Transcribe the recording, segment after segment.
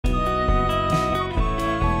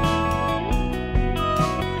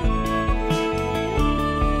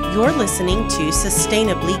You're listening to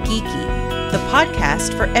Sustainably Geeky, the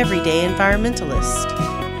podcast for everyday environmentalists.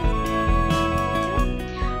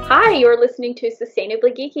 Hi, you're listening to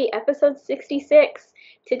Sustainably Geeky, episode 66.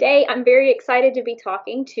 Today, I'm very excited to be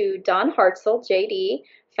talking to Don Hetzel, JD,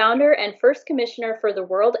 founder and first commissioner for the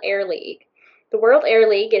World Air League. The World Air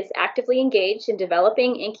League is actively engaged in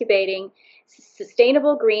developing, incubating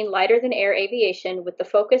sustainable green, lighter-than-air aviation with the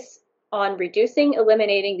focus on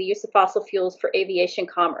eliminating the use of fossil fuels for aviation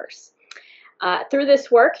commerce. Through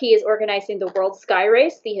this work, he is organizing the World Sky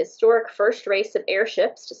Race, the historic first race of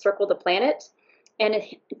airships to circle the planet. And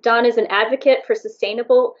Don is an advocate for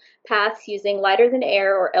sustainable paths using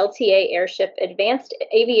lighter-than-air or LTA airship advanced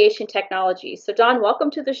aviation technology. So Don,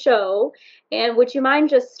 welcome to the show. And would you mind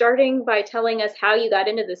just starting by telling us how you got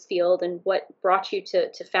into this field and what brought you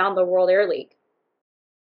to found the World Air League?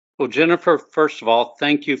 Well, Jennifer, first of all,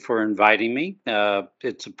 thank you for inviting me.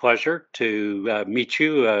 It's a pleasure to meet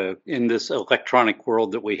you in this electronic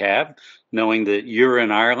world that we have, knowing that you're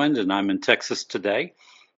in Ireland and I'm in Texas today.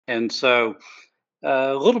 And so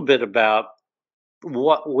a little bit about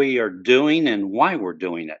what we are doing and why we're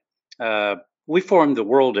doing it. We formed the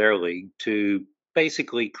World Air League to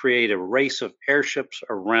basically create a race of airships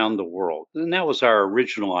around the world. And that was our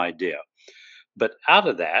original idea. But out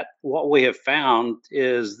of that, what we have found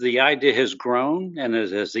is the idea has grown and it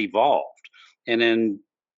has evolved. And in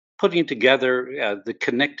putting together the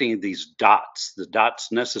connecting of these dots, the dots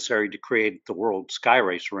necessary to create the world sky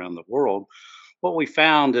race around the world, what we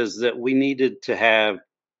found is that we needed to have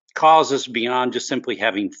causes beyond just simply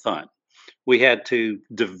having fun. We had to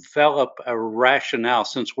develop a rationale,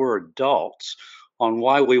 since we're adults, on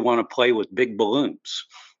why we want to play with big balloons.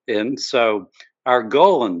 And so our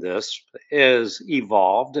goal in this is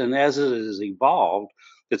evolved, and as it is evolved,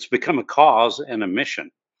 it's become a cause and a mission.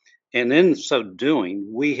 And in so doing,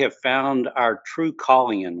 we have found our true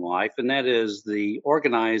calling in life, and that is the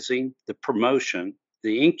organizing, the promotion,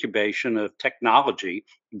 the incubation of technology,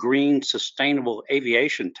 green, sustainable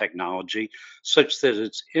aviation technology, such that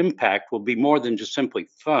its impact will be more than just simply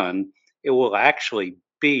fun. It will actually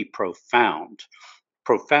be profound.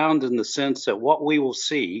 Profound in the sense that what we will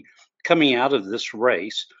see coming out of this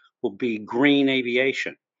race will be green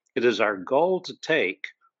aviation. It is our goal to take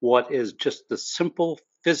what is just the simple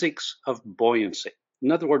physics of buoyancy.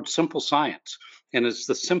 In other words, simple science. And it's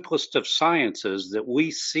the simplest of sciences that we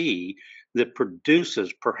see that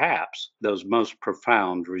produces perhaps those most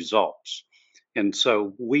profound results. And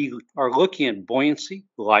so we are looking at buoyancy,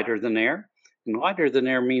 lighter than air. And lighter than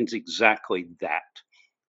air means exactly that.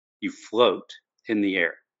 You float in the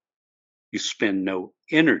air. You spend no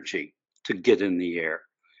energy to get in the air.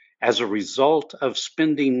 As a result of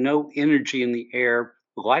spending no energy in the air,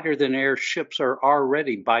 lighter than air ships are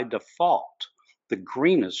already by default the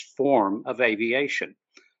greenest form of aviation.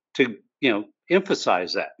 To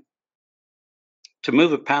emphasize that, to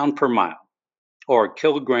move a pound per mile or a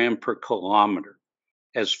kilogram per kilometer,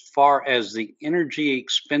 as far as the energy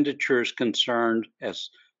expenditure is concerned, as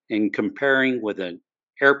in comparing with an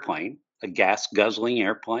airplane, a gas guzzling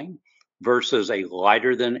airplane, versus a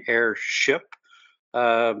lighter than air ship,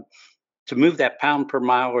 to move that pound per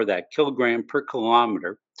mile or that kilogram per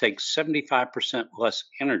kilometer takes 75% less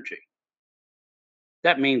energy.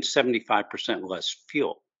 That means 75% less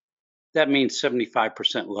fuel. That means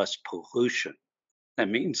 75% less pollution. That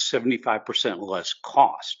means 75% less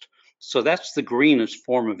cost. So that's the greenest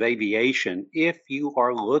form of aviation if you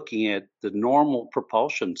are looking at the normal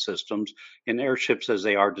propulsion systems in airships as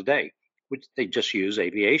they are today, which they just use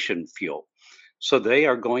aviation fuel. So they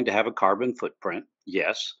are going to have a carbon footprint,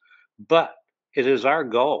 yes, but it is our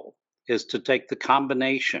goal is to take the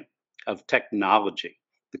combination of technology,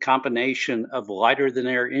 the combination of lighter than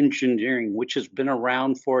air engineering, which has been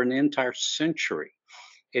around for an entire century,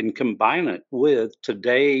 and combine it with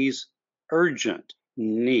today's urgent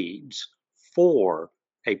needs for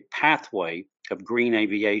a pathway of green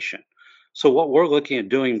aviation. So what we're looking at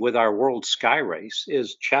doing with our World Sky Race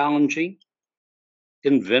is challenging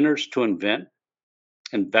inventors to invent,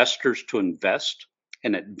 investors to invest,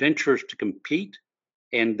 and adventurers to compete.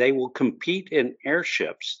 And they will compete in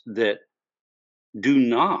airships that do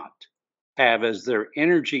not have as their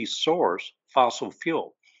energy source fossil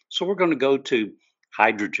fuel. So we're going to go to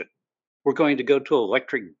hydrogen. We're going to go to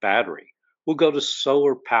electric battery. We'll go to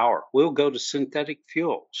solar power. We'll go to synthetic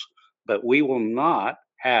fuels. But we will not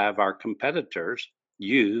have our competitors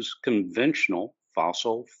use conventional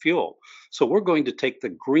fossil fuel. So we're going to take the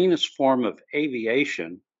greenest form of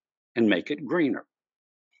aviation and make it greener.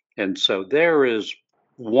 And so there is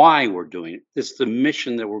why we're doing it. It's the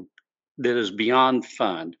mission that is beyond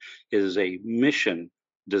fun. It is a mission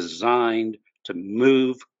designed to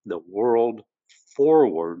move the world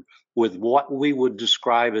forward with what we would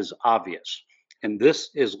describe as obvious. And this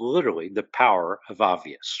is literally the power of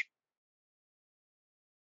obvious.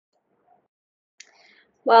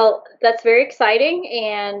 Well, that's very exciting,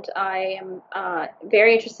 and I am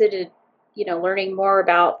very interested in, learning more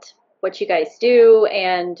about what you guys do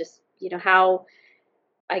and just, how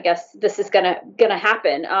I guess this is gonna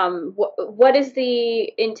happen. What is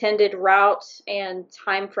the intended route and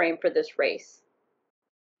time frame for this race?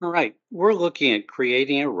 All right, we're looking at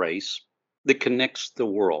creating a race that connects the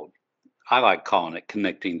world. I like calling it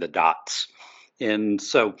connecting the dots. And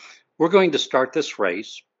so we're going to start this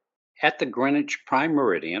race at the Greenwich Prime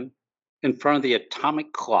Meridian in front of the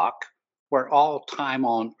atomic clock where all time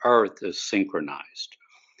on Earth is synchronized.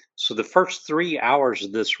 So the first 3 hours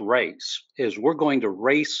of this race is we're going to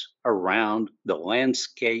race around the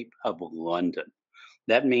landscape of London.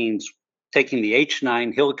 That means taking the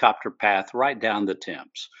H9 helicopter path right down the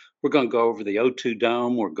Thames. We're going to go over the O2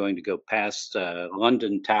 Dome. We're going to go past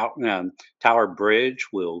London Tower Bridge.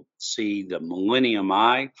 We'll see the Millennium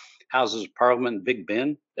Eye, Houses of Parliament, Big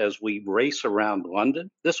Ben as we race around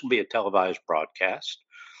London. This will be a televised broadcast.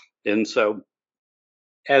 And so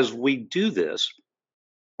as we do this,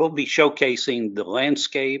 we'll be showcasing the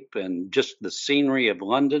landscape and just the scenery of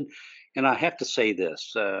London. And I have to say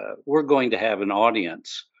this, we're going to have an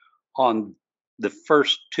audience on the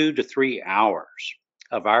first 2 to 3 hours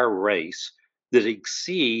of our race that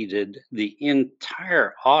exceeded the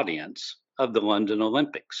entire audience of the London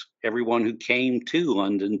Olympics. Everyone who came to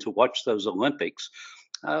London to watch those Olympics,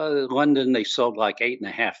 London, they sold like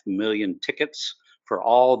 8.5 million tickets for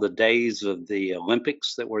all the days of the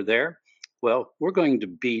Olympics that were there. Well, we're going to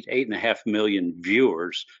beat 8.5 million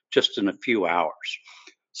viewers just in a few hours.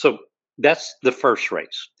 So that's the first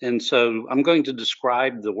race. And so I'm going to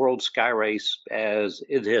describe the World Sky Race as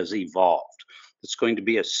it has evolved. It's going to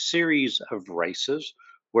be a series of races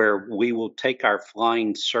where we will take our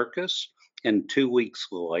flying circus, and 2 weeks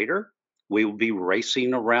later, we will be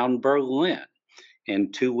racing around Berlin.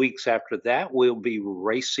 And 2 weeks after that, we'll be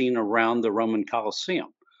racing around the Roman Colosseum.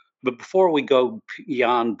 But before we go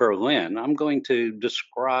beyond Berlin, I'm going to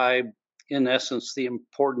describe, in essence, the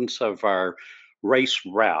importance of our race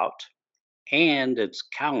route and its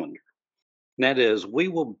calendar. And that is, we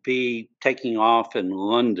will be taking off in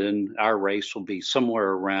London. Our race will be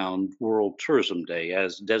somewhere around World Tourism Day,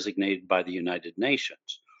 as designated by the United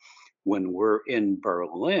Nations. When we're in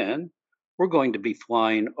Berlin, we're going to be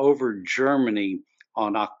flying over Germany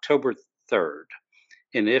on October 3rd.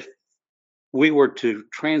 And if we were to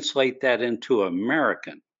translate that into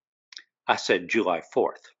American, I said July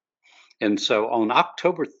 4th. And so on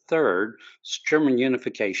October 3rd, it's German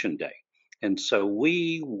Unification Day. And so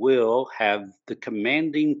we will have the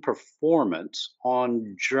commanding performance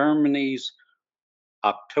on Germany's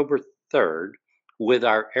October 3rd with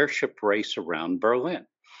our airship race around Berlin.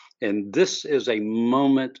 And this is a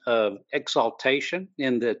moment of exaltation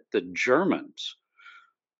in that the Germans,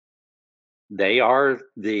 they are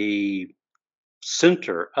the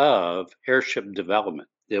center of airship development.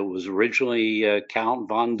 It was originally Count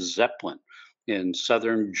von Zeppelin in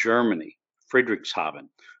southern Germany, Friedrichshafen,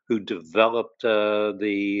 who developed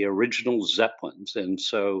the original Zeppelins. And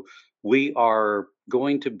so we are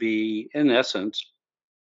going to be, in essence,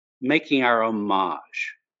 making our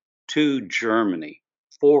homage to Germany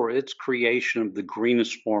for its creation of the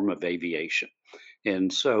greenest form of aviation.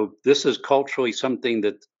 And so this is culturally something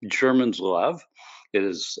that Germans love. It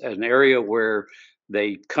is an area where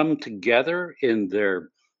they come together in their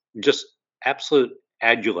just absolute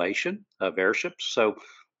adulation of airships. So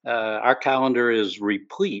our calendar is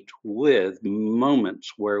replete with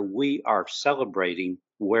moments where we are celebrating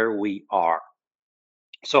where we are.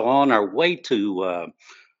 So on our way to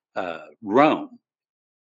Rome,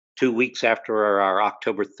 2 weeks after our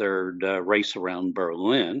October 3rd race around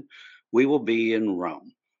Berlin, we will be in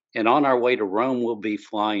Rome. And on our way to Rome, we'll be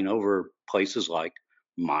flying over places like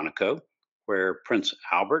Monaco, where Prince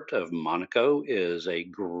Albert of Monaco is a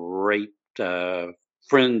great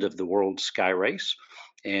friend of the World Sky Race.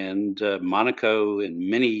 And Monaco, in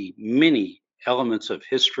many, many elements of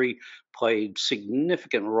history, played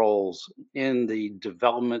significant roles in the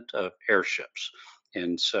development of airships.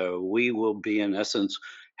 And so we will be, in essence,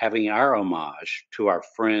 having our homage to our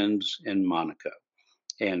friends in Monaco.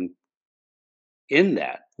 And in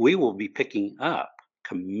that, we will be picking up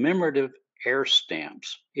commemorative air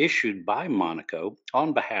stamps issued by Monaco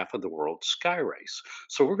on behalf of the World Sky Race.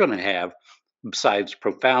 So we're going to have, besides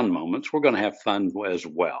profound moments, we're going to have fun as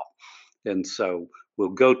well. And so we'll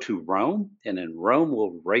go to Rome, and in Rome,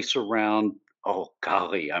 we'll race around Oh,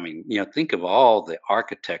 golly. I mean, think of all the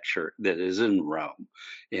architecture that is in Rome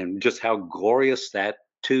and just how glorious that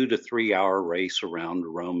 2 to 3 hour race around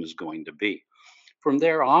Rome is going to be. From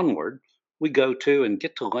there onward, we go to and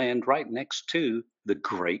get to land right next to the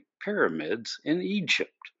Great Pyramids in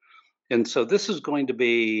Egypt. And so this is going to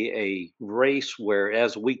be a race where,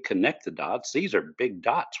 as we connect the dots, these are big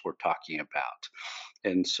dots we're talking about.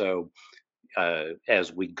 And so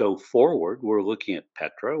as we go forward, we're looking at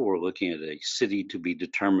Petra, we're looking at a city to be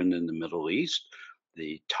determined in the Middle East,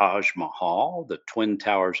 the Taj Mahal, the Twin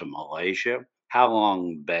Towers of Malaysia,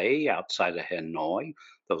 Halong Bay outside of Hanoi,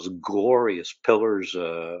 those glorious pillars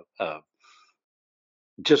of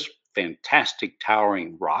just fantastic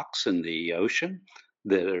towering rocks in the ocean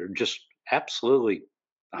that are just absolutely,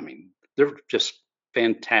 I mean, they're just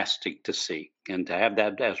fantastic to see. And to have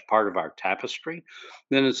that as part of our tapestry,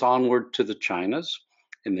 then it's onward to the Chinas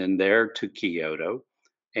and then there to Kyoto.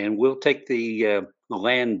 And we'll take the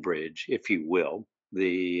land bridge, if you will,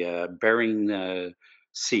 the Bering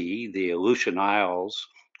Sea, the Aleutian Isles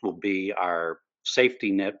will be our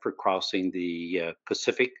safety net for crossing the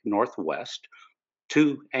Pacific Northwest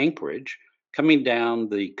to Anchorage. Coming down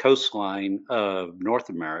the coastline of North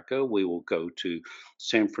America, we will go to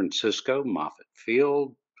San Francisco, Moffett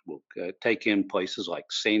Field. We'll take in places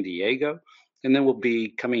like San Diego, and then we'll be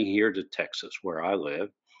coming here to Texas, where I live.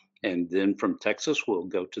 And then from Texas, we'll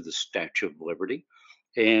go to the Statue of Liberty.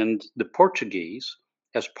 And the Portuguese,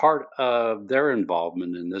 as part of their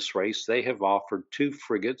involvement in this race, they have offered 2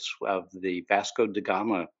 frigates of the Vasco da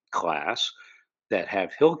Gama class that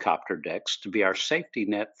have helicopter decks to be our safety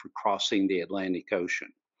net for crossing the Atlantic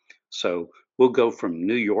Ocean. So we'll go from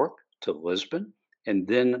New York to Lisbon, and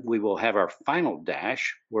then we will have our final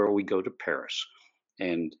dash where we go to Paris.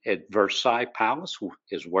 And at Versailles Palace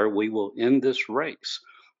is where we will end this race.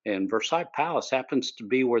 And Versailles Palace happens to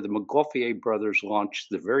be where the Montgolfier brothers launched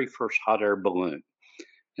the very first hot air balloon.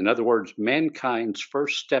 In other words, mankind's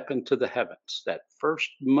first step into the heavens, that first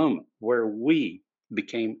moment where we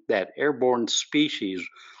became that airborne species,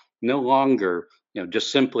 no longer, just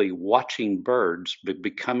simply watching birds, but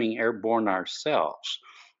becoming airborne ourselves.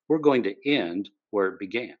 We're going to end where it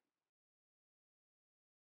began.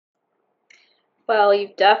 Well,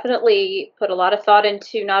 you've definitely put a lot of thought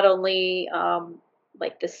into not only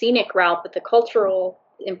like the scenic route, but the cultural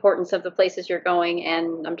importance of the places you're going.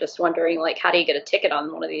 And I'm just wondering, like, how do you get a ticket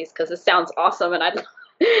on one of these? Because this sounds awesome, and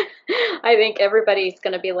I think everybody's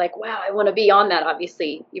going to be like, wow, I want to be on that.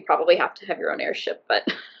 Obviously, you probably have to have your own airship, but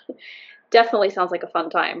definitely sounds like a fun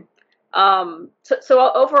time.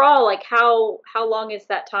 So overall, like, how long is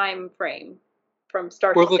that time frame from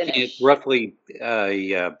start We're to looking at finish? roughly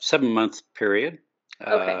a 7 month period.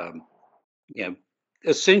 Okay.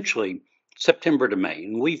 Essentially September to May.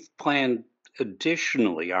 And we've planned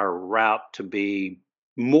additionally our route to be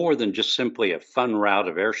more than just simply a fun route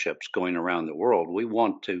of airships going around the world. We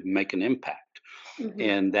want to make an impact. Hmm.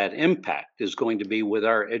 And that impact is going to be with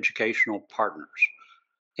our educational partners.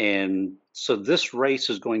 And so this race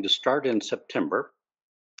is going to start in September.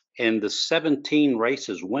 And the 17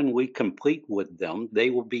 races, when we complete with them, they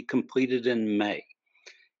will be completed in May.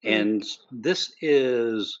 And this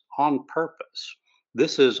is on purpose.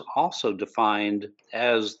 This is also defined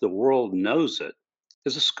as the world knows it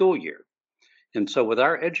as a school year. And so, with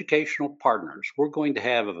our educational partners, we're going to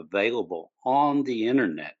have available on the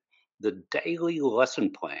internet the daily lesson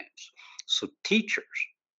plans. So, teachers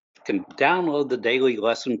can download the daily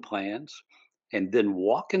lesson plans and then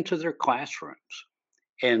walk into their classrooms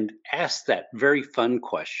and ask that very fun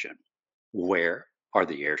question: where are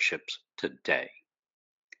the airships today?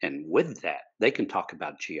 And with that, they can talk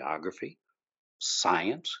about geography,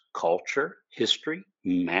 science, culture, history,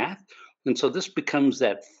 math. And so this becomes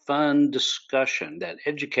that fun discussion, that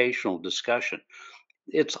educational discussion.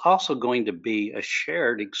 It's also going to be a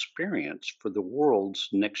shared experience for the world's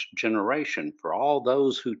next generation, for all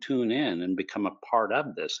those who tune in and become a part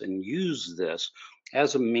of this and use this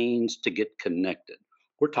as a means to get connected.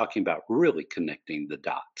 We're talking about really connecting the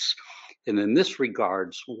dots. And in this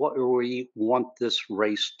regards, what we want this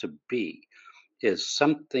race to be is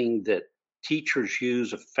something that teachers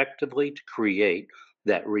use effectively to create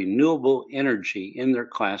that renewable energy in their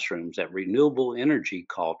classrooms, that renewable energy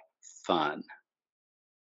called fun.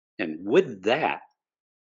 And with that,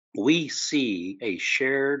 we see a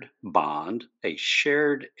shared bond, a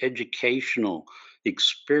shared educational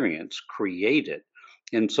experience created.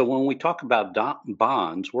 And so when we talk about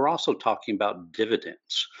bonds, we're also talking about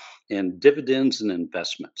dividends and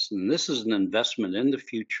investments. And this is an investment in the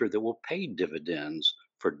future that will pay dividends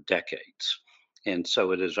for decades. And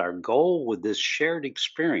so it is our goal with this shared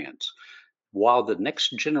experience while the next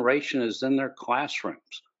generation is in their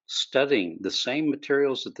classrooms studying the same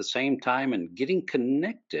materials at the same time and getting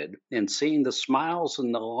connected and seeing the smiles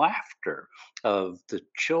and the laughter of the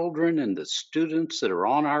children and the students that are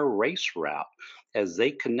on our race route as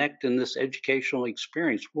they connect in this educational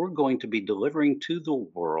experience, we're going to be delivering to the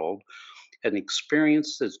world an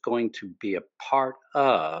experience that's going to be a part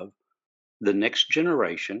of the next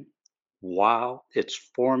generation while it's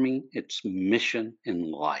forming its mission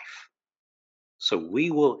in life. So we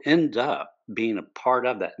will end up being a part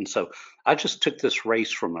of that. And so I just took this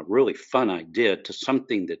race from a really fun idea to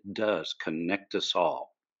something that does connect us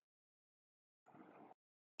all.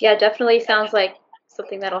 Yeah, definitely sounds like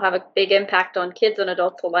something that'll have a big impact on kids and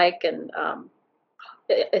adults alike, and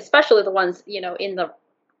especially the ones in the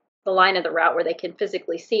line of the route where they can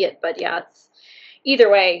physically see it. But yeah, it's either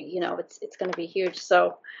way, it's going to be huge.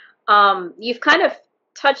 So you've kind of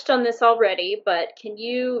touched on this already, but can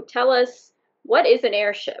you tell us what is an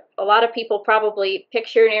airship? A lot of people probably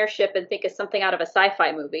picture an airship and think of something out of a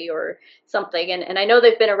sci-fi movie or something. And I know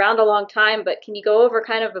they've been around a long time, but can you go over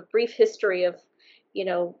kind of a brief history of,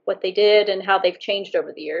 what they did and how they've changed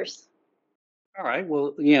over the years? All right.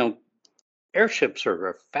 Well, airships are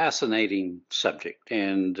a fascinating subject,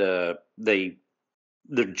 and the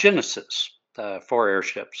genesis for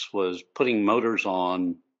airships was putting motors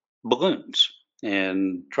on balloons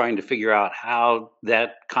and trying to figure out how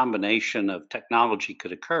that combination of technology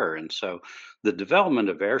could occur. And so the development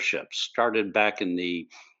of airships started back in the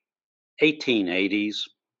 1880s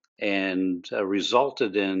and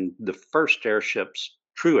resulted in the first airships,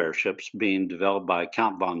 true airships, being developed by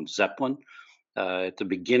Count von Zeppelin at the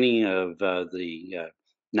beginning of the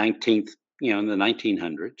 19th, in the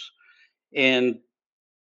 1900s. And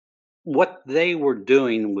what they were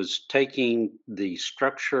doing was taking the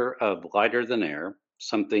structure of lighter than air,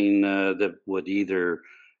 something that would either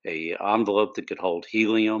a envelope that could hold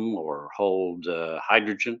helium or hold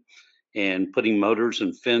hydrogen, and putting motors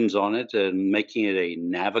and fins on it and making it a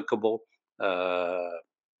navigable uh,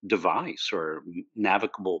 device or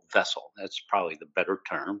navigable vessel. That's probably the better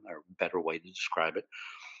term or better way to describe it.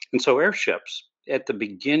 And so airships at the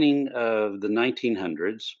beginning of the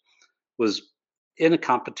 1900s was in a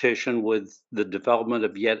competition with the development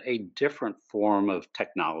of yet a different form of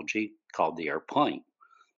technology called the airplane.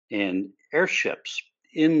 And airships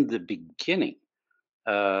in the beginning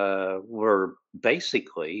were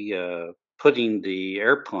basically putting the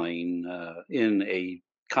airplane in a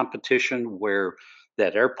competition where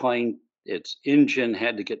that airplane, its engine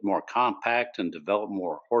had to get more compact and develop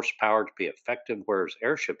more horsepower to be effective, whereas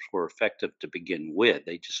airships were effective to begin with.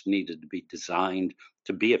 They just needed to be designed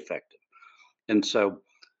to be effective. And so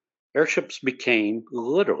airships became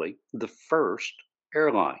literally the first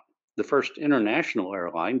airline, the first international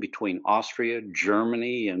airline between Austria,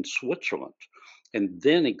 Germany, and Switzerland, and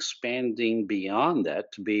then expanding beyond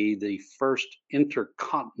that to be the first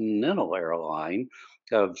intercontinental airline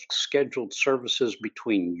of scheduled services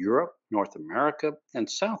between Europe, North America, and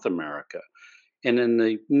South America.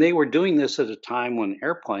 And they were doing this at a time when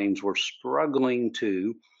airplanes were struggling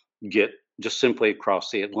to get just simply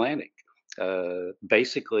across the Atlantic.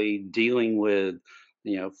 Basically, dealing with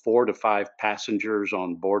 4 to 5 passengers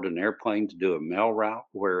on board an airplane to do a mail route,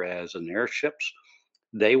 whereas in airships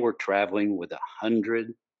they were traveling with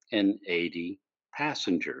 180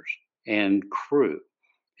 passengers and crew.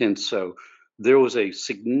 And so there was a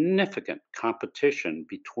significant competition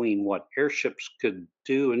between what airships could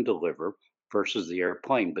do and deliver versus the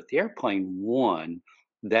airplane. But the airplane won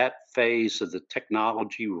that phase of the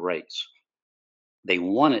technology race. They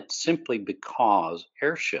won it simply because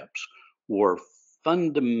airships were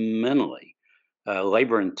fundamentally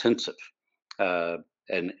labor intensive. Uh,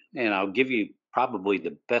 and I'll give you probably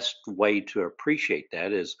the best way to appreciate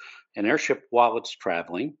that is an airship while it's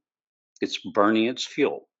traveling, it's burning its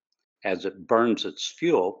fuel. As it burns its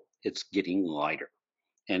fuel, it's getting lighter.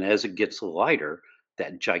 And as it gets lighter,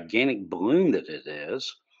 that gigantic balloon that it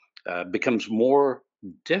is becomes more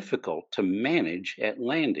difficult to manage at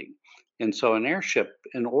landing. And so, an airship,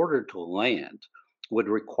 in order to land, would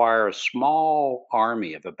require a small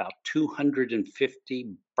army of about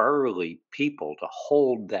 250 burly people to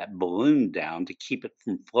hold that balloon down to keep it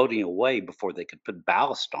from floating away before they could put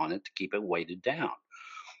ballast on it to keep it weighted down.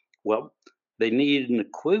 Well, they needed an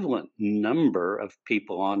equivalent number of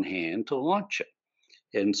people on hand to launch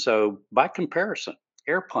it. And so, by comparison,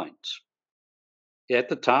 airplanes at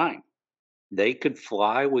the time, they could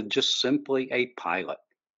fly with just simply a pilot.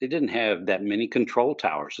 They didn't have that many control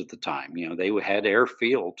towers at the time. They had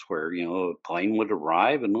airfields where, a plane would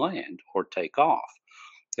arrive and land or take off.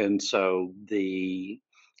 And so the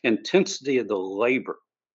intensity of the labor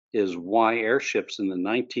is why airships in the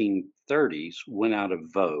 1930s went out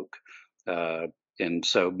of vogue. Uh, and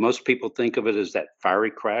so most people think of it as that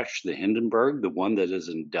fiery crash, the Hindenburg, the one that is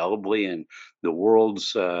indelibly in the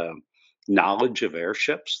world's knowledge of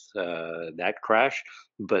airships, that crash.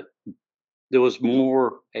 But there was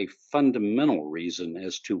more a fundamental reason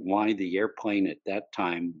as to why the airplane at that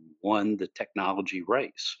time won the technology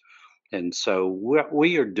race. And so what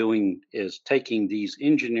we are doing is taking these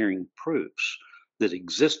engineering proofs that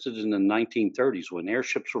existed in the 1930s when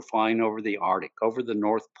airships were flying over the Arctic, over the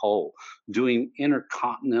North Pole, doing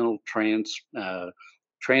intercontinental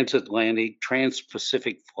transatlantic,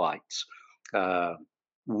 trans-Pacific flights. Uh,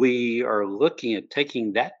 we are looking at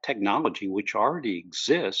taking that technology, which already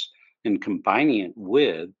exists, and combining it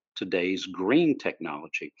with today's green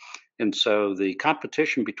technology. And so the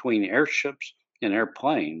competition between airships and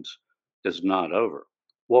airplanes is not over.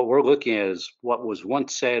 What we're looking at is what was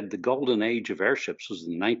once said the golden age of airships was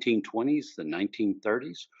the 1920s, the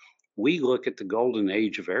 1930s. We look at the golden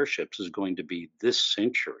age of airships as going to be this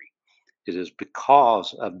century. It is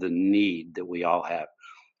because of the need that we all have.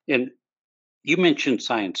 And you mentioned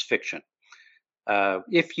science fiction.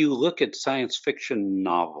 If you look at science fiction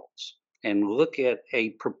novels and look at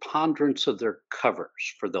a preponderance of their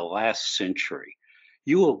covers for the last century,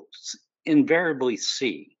 you will invariably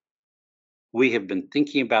see we have been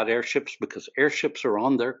thinking about airships because airships are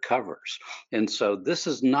on their covers. And so this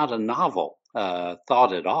is not a novel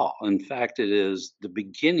thought at all. In fact, it is the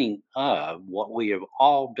beginning of what we have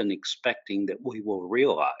all been expecting that we will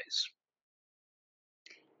realize.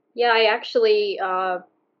 Yeah, I actually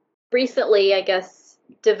recently, I guess,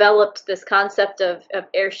 developed this concept of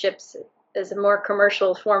airships as a more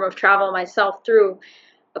commercial form of travel myself through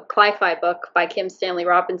a sci-fi book by Kim Stanley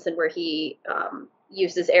Robinson, where he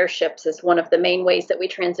uses airships as one of the main ways that we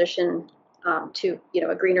transition to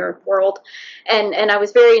a greener world, and I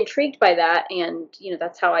was very intrigued by that, and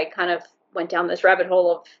that's how I kind of went down this rabbit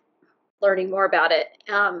hole of learning more about it.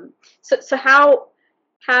 So how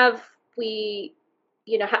have we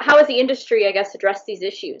how has the industry, I guess, addressed these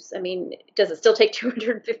issues? I mean, does it still take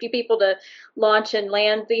 250 people to launch and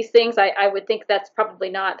land these things? I would think that's probably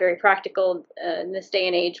not very practical in this day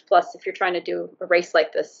and age. Plus, if you're trying to do a race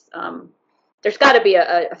like this, there's got to be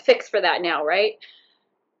a fix for that now, right?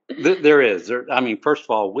 There is. I mean, first of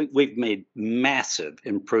all, we've made massive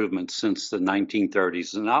improvements since the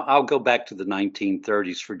 1930s. And I'll go back to the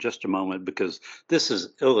 1930s for just a moment because this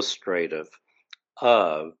is illustrative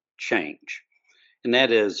of change. And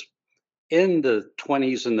that is in the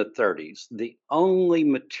 20s and the 30s, the only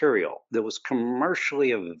material that was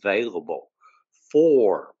commercially available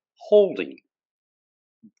for holding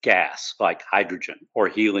gas like hydrogen or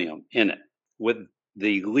helium in it with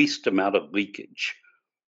the least amount of leakage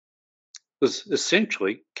was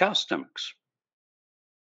essentially cow stomachs.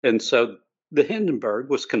 And so the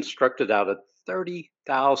Hindenburg was constructed out of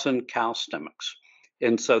 30,000 cow stomachs.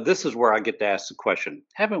 And so this is where I get to ask the question,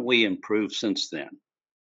 haven't we improved since then?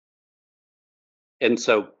 And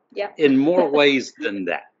so Yeah. in more ways than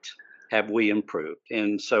that, have we improved?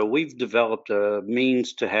 And so we've developed a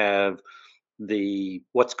means to have the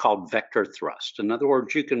what's called vector thrust. In other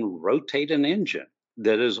words, you can rotate an engine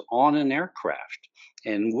that is on an aircraft.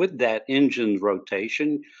 And with that engine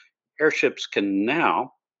rotation, airships can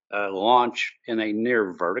now launch in a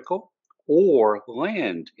near vertical or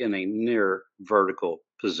land in a near vertical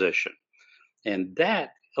position. And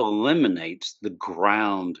that eliminates the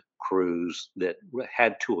ground crews that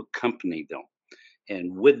had to accompany them.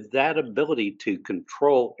 And with that ability to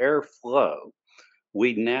control airflow,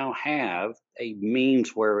 we now have a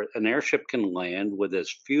means where an airship can land with as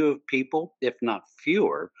few people, if not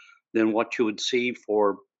fewer, than what you would see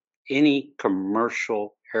for any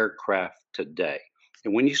commercial aircraft today.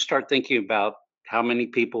 And when you start thinking about how many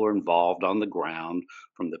people are involved on the ground,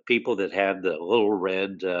 from the people that have the little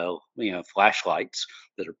red, flashlights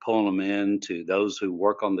that are pulling them in, to those who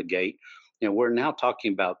work on the gate, we're now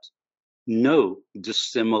talking about no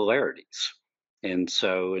dissimilarities. And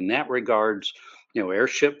so, in that regards,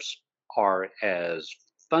 airships are as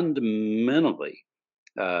fundamentally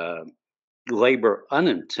uh, labor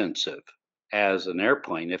unintensive as an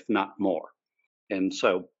airplane, if not more. And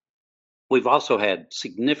so, we've also had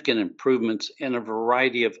significant improvements in a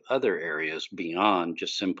variety of other areas beyond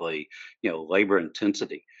just simply, labor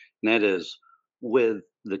intensity. And that is with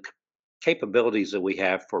the capabilities that we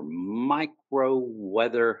have for micro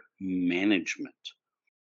weather management.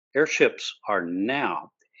 Airships are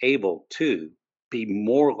now able to be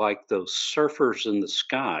more like those surfers in the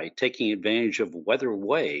sky, taking advantage of weather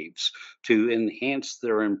waves to enhance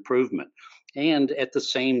their improvement. And at the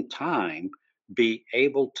same time, be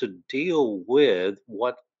able to deal with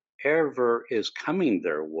what whatever is coming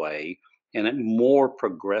their way in a more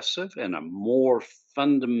progressive and a more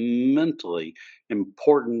fundamentally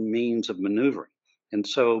important means of maneuvering. And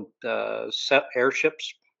so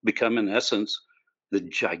airships become, in essence, the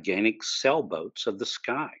gigantic sailboats of the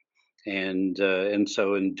sky. And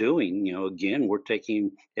so in doing, again, we're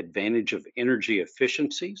taking advantage of energy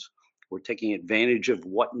efficiencies. We're taking advantage of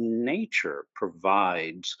what nature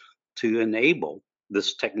provides to enable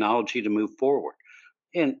this technology to move forward.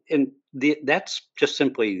 And that's just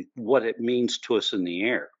simply what it means to us in the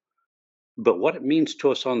air. But what it means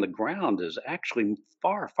to us on the ground is actually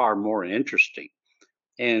far, far more interesting.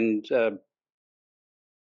 And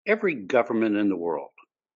every government in the world,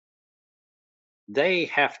 they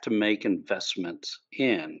have to make investments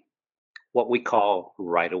in what we call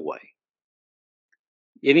right of way.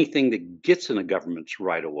 Anything that gets in a government's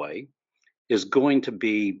right of way is going to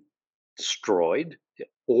be destroyed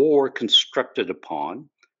or constructed upon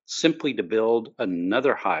simply to build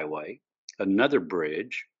another highway, another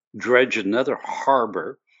bridge, dredge another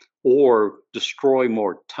harbor, or destroy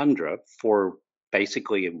more tundra for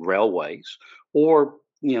basically railways, or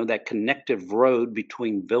that connective road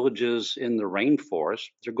between villages in the rainforest.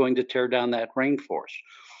 They're going to tear down that rainforest.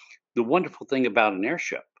 The wonderful thing about an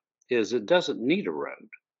airship is it doesn't need a road.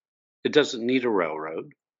 It doesn't need a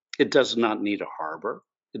railroad. It does not need a harbor.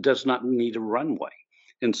 It does not need a runway.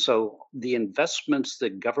 And so the investments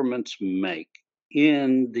that governments make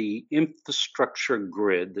in the infrastructure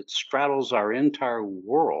grid that straddles our entire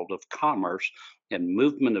world of commerce and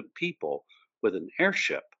movement of people with an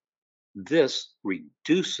airship, this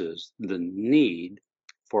reduces the need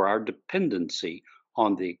for our dependency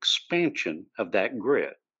on the expansion of that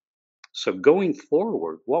grid. So going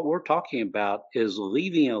forward, what we're talking about is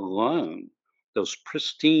leaving alone those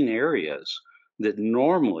pristine areas that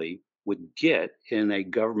normally would get in a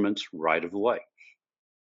government's right of way.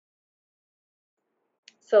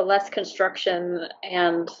 So less construction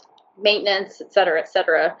and maintenance, et cetera, et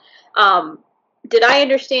cetera. Did I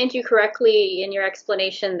understand you correctly in your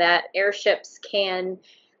explanation that airships can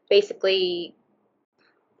basically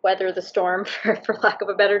weather the storm, for lack of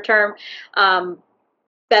a better term,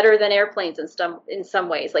 better than airplanes in some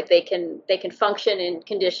ways? Like they can function in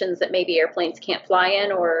conditions that maybe airplanes can't fly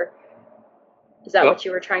in, or is that Well, what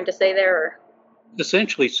you were trying to say there? Or?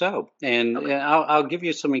 essentially so. And Okay. I'll give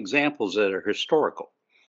you some examples that are historical.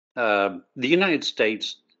 The United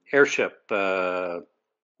States airship,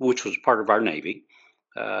 which was part of our Navy,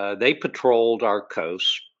 they patrolled our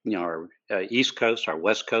coast, our East Coast, our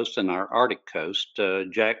West Coast, and our Arctic coast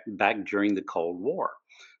back during the Cold War.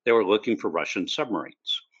 They were looking for Russian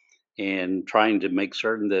submarines and trying to make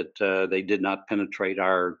certain that they did not penetrate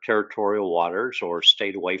our territorial waters or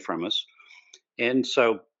stayed away from us. And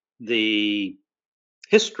so the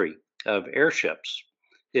history of airships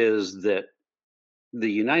is that the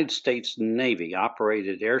United States Navy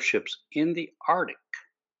operated airships in the Arctic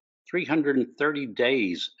 330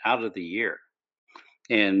 days out of the year.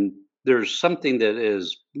 And there's something that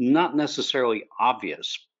is not necessarily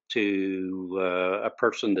obvious to a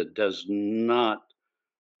person that does not,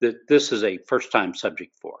 that this is a first time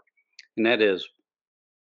subject for. And that is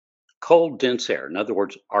cold, dense air. In other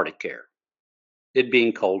words, Arctic air. It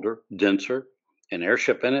being colder, denser, an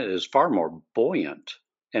airship in it is far more buoyant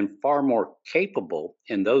and far more capable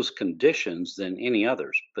in those conditions than any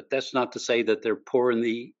others. But that's not to say that they're poor in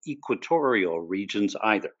the equatorial regions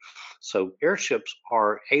either. So airships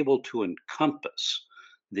are able to encompass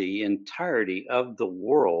the entirety of the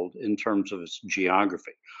world in terms of its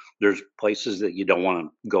geography. There's places that you don't want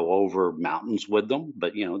to go over mountains with them,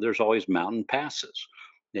 but there's always mountain passes.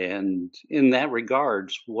 And in that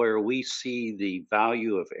regards, where we see the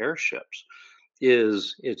value of airships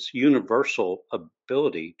is its universal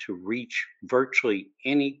ability to reach virtually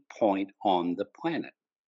any point on the planet.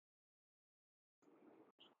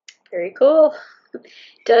 Very cool.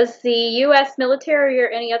 Does the U.S. military or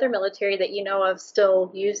any other military that you know of still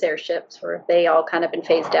use airships, or have they all kind of been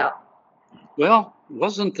phased out? Well,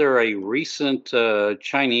 wasn't there a recent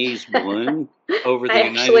Chinese balloon over the I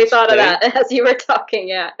United actually thought of States? that as you were talking,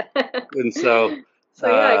 yeah. And so, So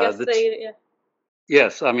yeah, I guess that's, yeah.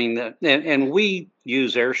 yes, I mean, and we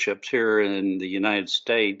use airships here in the United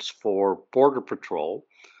States for border patrol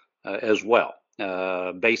as well.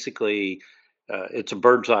 Basically, it's a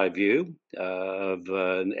bird's eye view of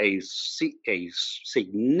a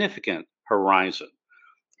significant horizon.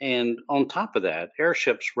 And on top of that,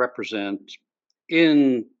 airships represent,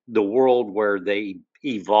 in the world where they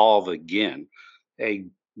evolve again, a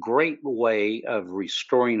great way of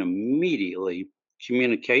restoring immediately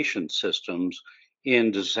communication systems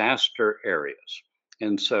in disaster areas.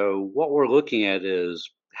 And so, what we're looking at is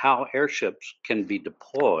how airships can be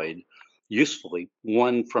deployed usefully,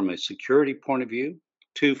 one from a security point of view,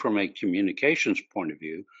 two from a communications point of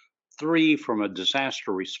view, three from a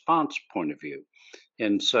disaster response point of view.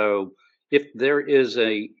 And so if there is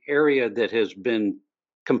a area that has been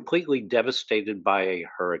completely devastated by a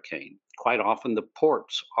hurricane, quite often the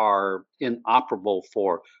ports are inoperable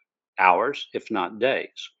for hours, if not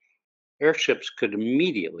days. Airships could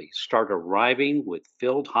immediately start arriving with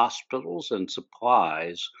filled hospitals and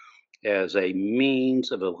supplies as a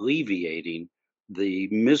means of alleviating the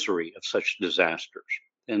misery of such disasters.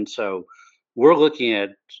 And so we're looking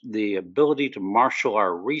at the ability to marshal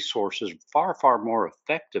our resources far, far more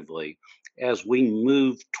effectively as we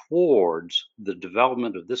move towards the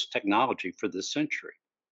development of this technology for this century.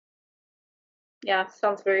 Yeah,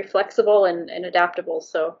 sounds very flexible and adaptable.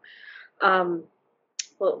 So, um,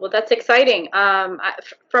 well, that's exciting.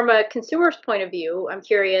 From a consumer's point of view, I'm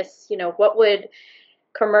curious, what would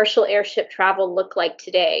commercial airship travel look like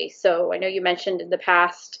today? So I know you mentioned in the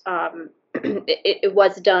past it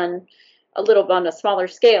was done a little on a smaller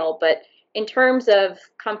scale, but in terms of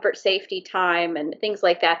comfort, safety, time, and things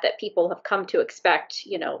like that, that people have come to expect,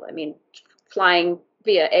 I mean, flying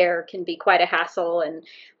via air can be quite a hassle and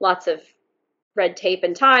lots of red tape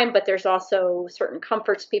and time, but there's also certain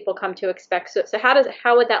comforts people come to expect. So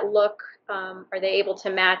how would that look? Are they able to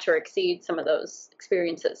match or exceed some of those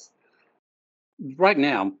experiences? Right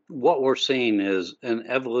now, what we're seeing is an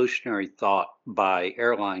evolutionary thought by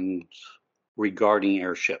airlines regarding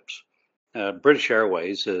airships. British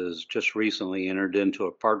Airways has just recently entered into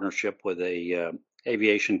a partnership with a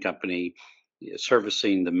aviation company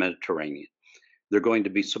servicing the Mediterranean. They're going to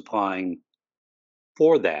be supplying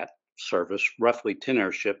for that service roughly 10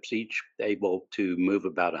 airships, each able to move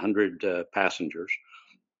about 100 passengers.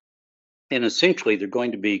 And essentially, they're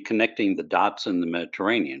going to be connecting the dots in the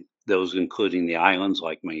Mediterranean, those including the islands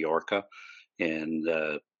like Majorca and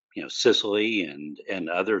Sicily and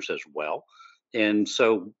others as well. And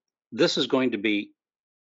so this is going to be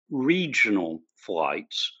regional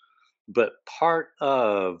flights, but part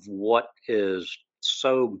of what is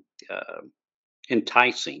so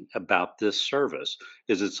enticing about this service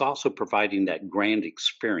is it's also providing that grand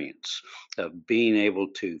experience of being able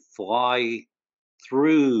to fly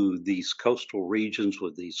through these coastal regions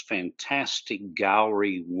with these fantastic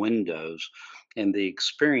gallery windows and the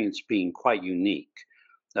experience being quite unique.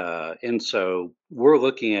 And so we're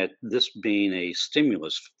looking at this being a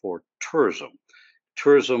stimulus for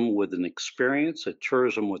tourism with an experience, a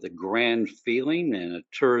tourism with a grand feeling, and a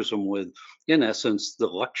tourism with, in essence, the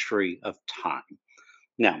luxury of time.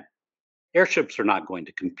 Now, airships are not going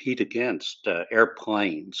to compete against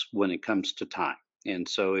airplanes when it comes to time. And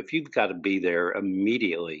so if you've got to be there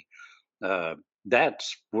immediately, uh,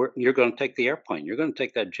 that's where you're going to take the airplane, you're going to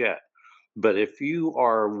take that jet. But if you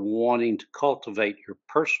are wanting to cultivate your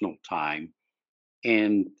personal time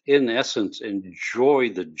and, in essence,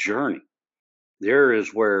 enjoy the journey, there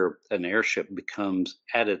is where an airship becomes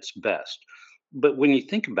at its best. But when you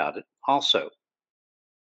think about it, also,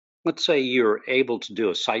 let's say you're able to do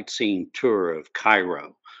a sightseeing tour of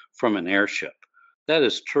Cairo from an airship. That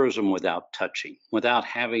is tourism without touching, without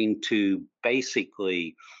having to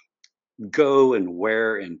basically go and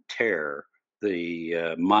wear and tear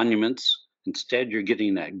the monuments. Instead, you're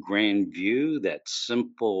getting that grand view, that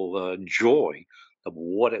simple joy of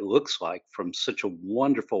what it looks like from such a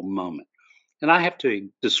wonderful moment. And I have to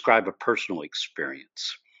describe a personal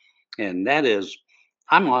experience, and that is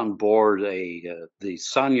I'm on board the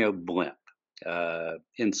Sanyo blimp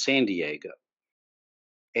in San Diego,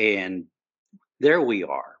 and there we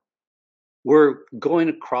are. We're going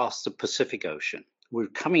across the Pacific Ocean. We're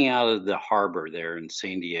coming out of the harbor there in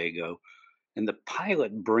San Diego, and the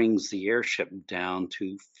pilot brings the airship down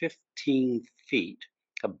to 15 feet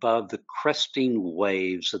above the cresting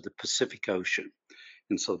waves of the Pacific Ocean.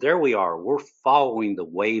 And so there we are. We're following the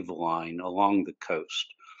wave line along the coast.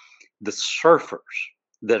 The surfers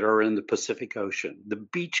that are in the Pacific Ocean, the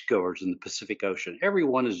beachgoers in the Pacific Ocean,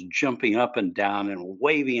 everyone is jumping up and down and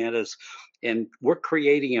waving at us. And we're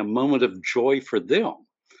creating a moment of joy for them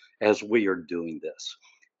as we are doing this.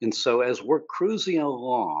 And so, as we're cruising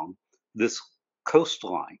along this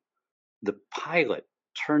coastline, the pilot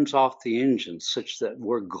turns off the engine such that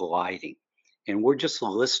we're gliding and we're just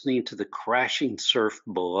listening to the crashing surf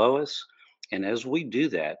below us. And as we do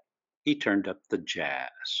that, he turned up the jazz.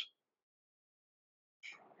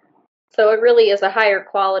 So it really is a higher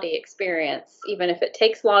quality experience. Even if it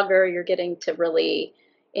takes longer, you're getting to really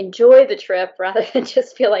enjoy the trip rather than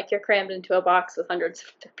just feel like you're crammed into a box with hundreds of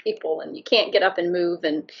other people and you can't get up and move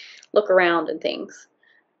and look around and things.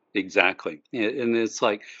 Exactly. And it's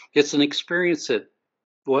like, it's an experience that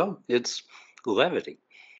Well, it's levity.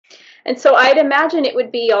 And so I'd imagine it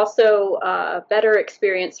would be also a better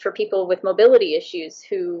experience for people with mobility issues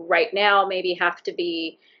who right now maybe have to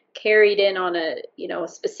be carried in on a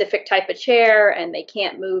specific type of chair and they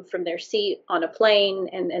can't move from their seat on a plane,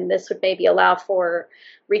 and this would maybe allow for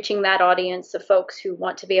reaching that audience of folks who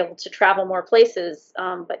want to be able to travel more places,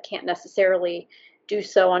 but can't necessarily do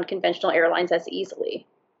so on conventional airlines as easily.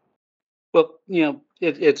 Well,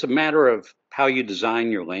 it's a matter of how you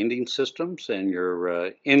design your landing systems and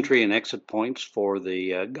your entry and exit points for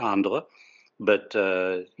the gondola. But,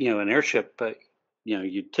 an airship,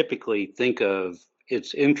 you typically think of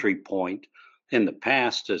its entry point in the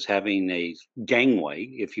past as having a gangway,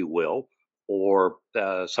 if you will, or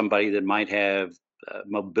somebody that might have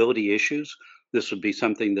mobility issues. This would be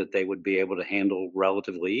something that they would be able to handle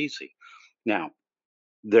relatively easy. Now,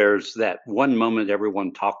 there's that one moment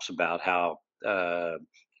everyone talks about how uh,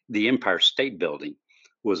 the Empire State Building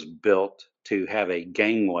was built to have a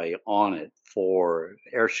gangway on it for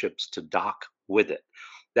airships to dock with it.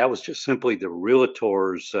 That was just simply the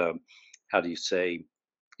realtor's, how do you say,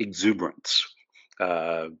 exuberance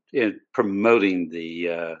in promoting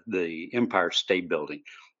the Empire State Building.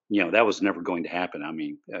 That was never going to happen. I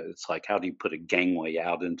mean, it's like, how do you put a gangway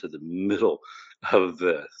out into the middle of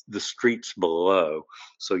the streets below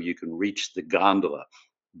so you can reach the gondola?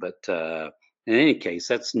 But in any case,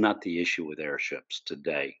 that's not the issue with airships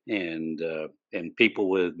today, and people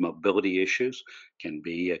with mobility issues can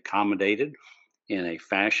be accommodated in a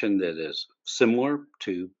fashion that is similar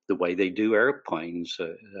to the way they do airplanes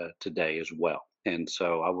today as well. And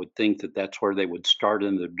so I would think that that's where they would start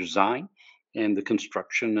in the design and the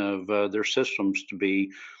construction of their systems to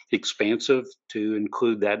be expansive to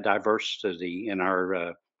include that diversity in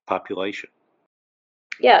our population.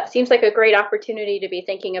 Yeah, it seems like a great opportunity to be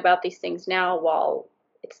thinking about these things now while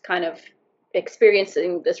it's kind of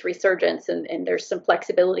experiencing this resurgence, and there's some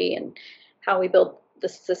flexibility in how we build the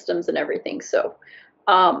systems and everything. So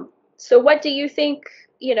what do you think,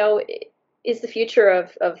 is the future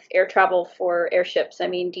of air travel for airships? I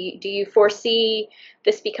mean, do you foresee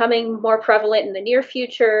this becoming more prevalent in the near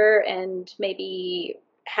future, and maybe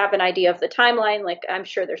have an idea of the timeline? Like, I'm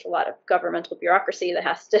sure there's a lot of governmental bureaucracy that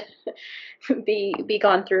has to be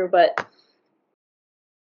gone through, but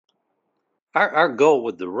Our goal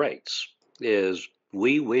with the race is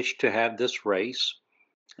we wish to have this race,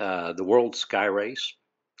 the World Sky Race,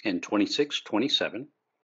 in 26, 27.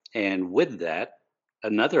 And with that,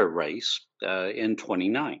 another race in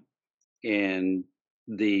 29. And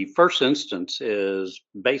the first instance is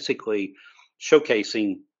basically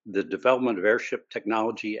showcasing the development of airship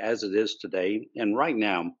technology as it is today. And right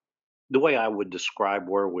now, the way I would describe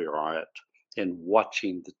where we are at and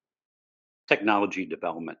watching the technology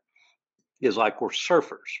development is like we're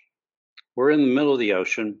surfers. We're in the middle of the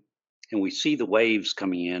ocean and we see the waves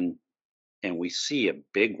coming in, and we see a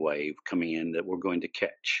big wave coming in that we're going to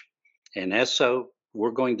catch. And as so, we're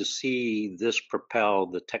going to see this propel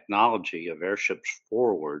the technology of airships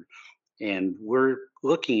forward. And we're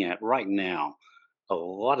looking at right now a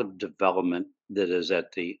lot of development that is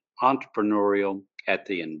at the entrepreneurial, at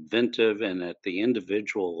the inventive, and at the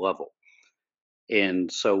individual level.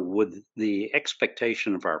 And so, with the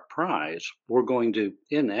expectation of our prize, we're going to,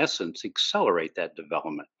 in essence, accelerate that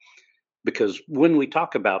development. Because when we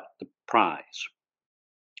talk about the prize,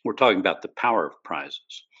 we're talking about the power of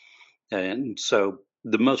prizes. And so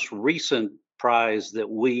the most recent prize that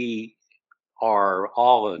we are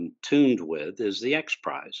all in tuned with is the X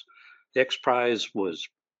Prize. The X Prize was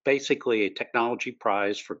basically a technology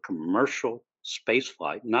prize for commercial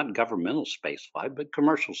spaceflight, not governmental spaceflight, but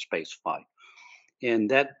commercial spaceflight.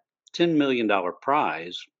 And that $10 million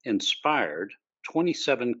prize inspired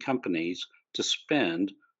 27 companies to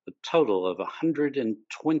spend a total of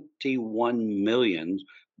 $121 million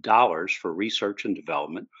for research and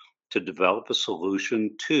development to develop a solution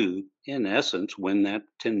to, in essence, win that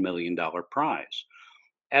 $10 million prize.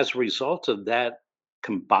 As a result of that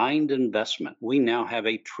combined investment, we now have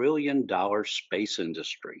a $1 trillion space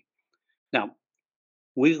industry. Now,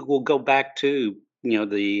 we will go back to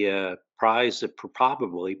the prize that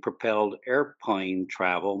probably propelled airplane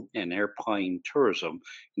travel and airplane tourism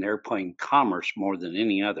and airplane commerce more than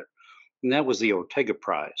any other, and that was the Ortega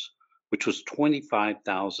Prize, which was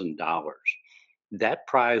 $25,000. That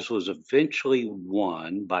prize was eventually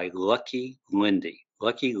won by Lucky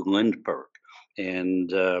Lindbergh,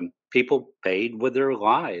 and people paid with their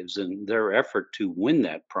lives and their effort to win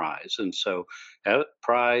that prize. And so that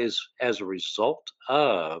prize, as a result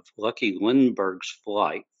of Lucky Lindbergh's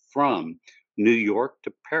flight from New York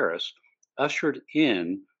to Paris, ushered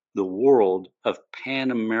in the world of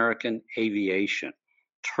Pan American aviation.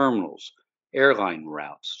 terminals, airline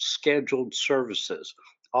routes, scheduled services,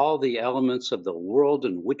 all the elements of the world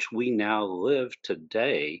in which we now live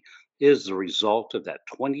today is the result of that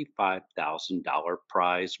 $25,000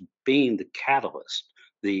 prize being the catalyst,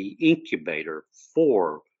 the incubator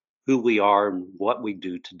for who we are and what we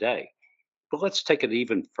do today. But let's take it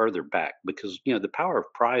even further back because the power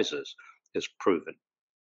of prizes is proven.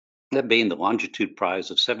 That being the Longitude Prize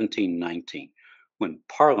of 1719, when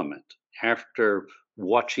Parliament, after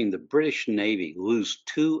watching the British Navy lose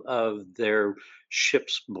two of their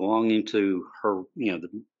ships belonging to her,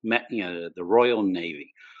 the Royal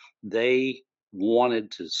Navy, they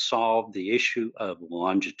wanted to solve the issue of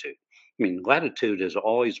longitude. I mean, latitude has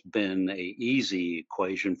always been a easy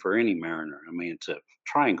equation for any mariner. I mean, it's a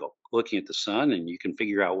triangle looking at the sun, and you can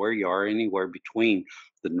figure out where you are anywhere between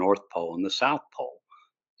the North Pole and the South Pole.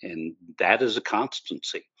 And that is a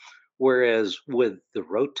constancy. Whereas with the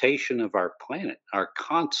rotation of our planet, our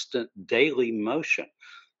constant daily motion,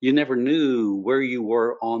 you never knew where you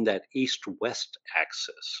were on that east-west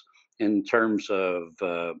axis in terms of,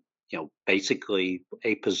 basically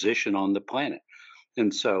a position on the planet.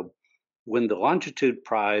 And so when the Longitude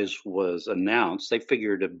Prize was announced, they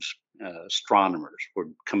figured astronomers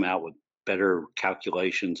would come out with better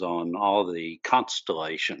calculations on all the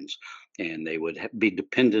constellations and they would be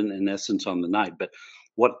dependent in essence on the night. But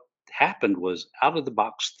what happened was out of the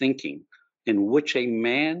box thinking in which a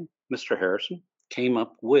man, Mr. Harrison, came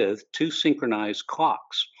up with two synchronized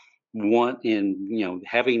clocks. One in,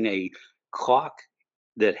 having a clock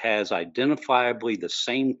that has identifiably the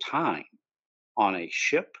same time on a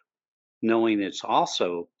ship, knowing it's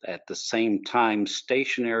also at the same time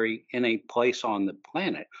stationary in a place on the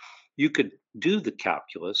planet, you could do the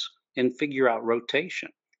calculus and figure out rotation.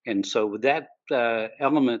 And so, with that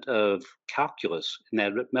element of calculus and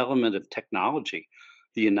that element of technology,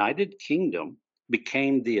 the United Kingdom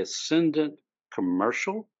became the ascendant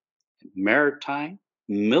commercial, maritime,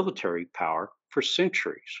 military power for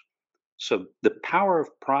centuries. So, the power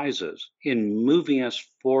of prizes in moving us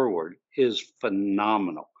forward is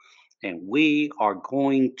phenomenal. And we are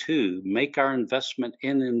going to make our investment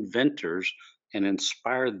in inventors and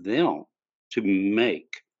inspire them to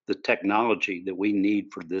make the technology that we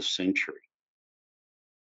need for this century.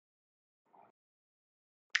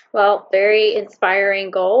 Well, very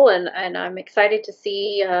inspiring goal, and I'm excited to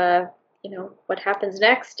see what happens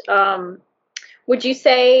next. Would you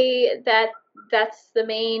say that that's the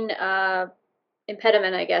main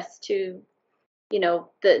impediment, I guess, to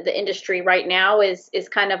the industry right now is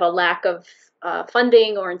kind of a lack of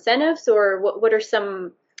funding or incentives, or what are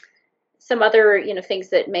some other things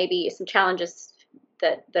that maybe some challenges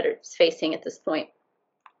that it's facing at this point?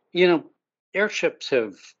 Airships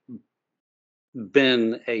have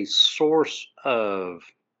been a source of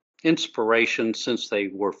inspiration since they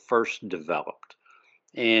were first developed.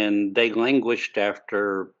 And they languished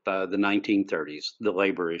after the 1930s, the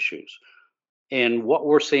labor issues. And what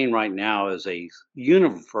we're seeing right now is a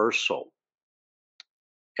universal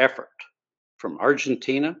effort from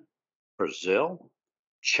Argentina, Brazil,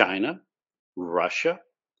 China, Russia,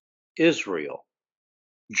 Israel,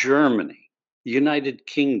 Germany, the United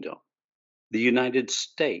Kingdom, the United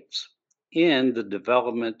States in the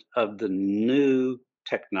development of the new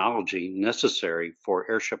technology necessary for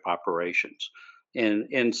airship operations.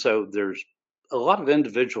 And so there's a lot of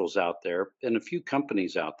individuals out there and a few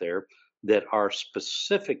companies out there that are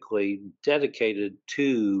specifically dedicated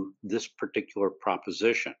to this particular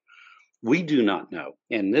proposition. We do not know,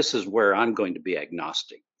 and this is where I'm going to be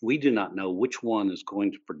agnostic. We do not know which one is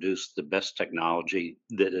going to produce the best technology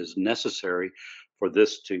that is necessary for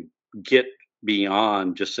this to get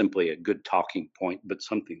beyond just simply a good talking point, but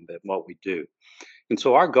something that what we do. And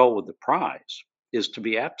so our goal with the prize is to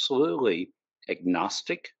be absolutely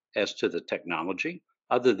agnostic as to the technology,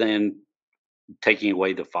 other than taking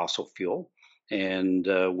away the fossil fuel. And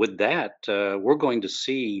with that, we're going to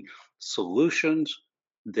see solutions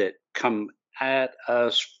that come at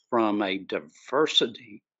us from a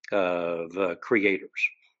diversity of creators.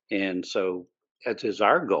 And so it is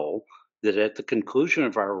our goal that at the conclusion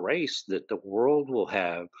of our race, that the world will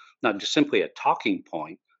have not just simply a talking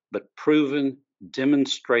point, but proven,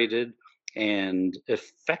 demonstrated, and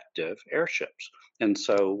effective airships. And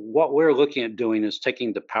so what we're looking at doing is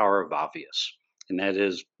taking the power of obvious, and that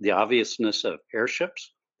is the obviousness of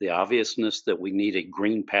airships, the obviousness that we need a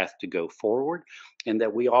green path to go forward, and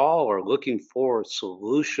that we all are looking for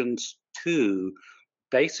solutions to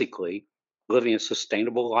basically living a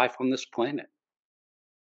sustainable life on this planet.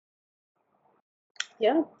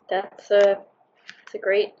 Yeah, that's a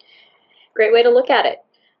great way to look at it.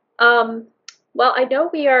 Well, I know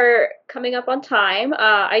we are coming up on time.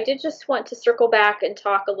 I did just want to circle back and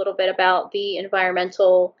talk a little bit about the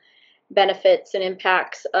environmental benefits and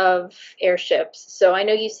impacts of airships. So I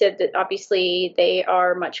know you said that obviously they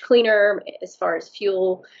are much cleaner as far as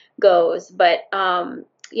fuel goes, but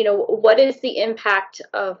what is the impact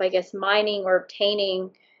of, I guess, mining or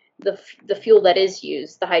obtaining the fuel that is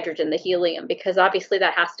used, the hydrogen, the helium? Because obviously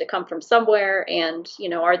that has to come from somewhere. And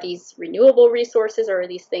are these renewable resources, or are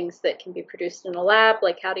these things that can be produced in a lab?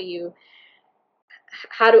 Like, how do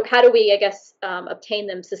we, I guess, obtain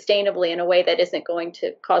them sustainably in a way that isn't going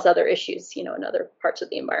to cause other issues, in other parts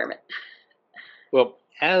of the environment? Well,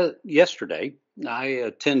 yesterday, I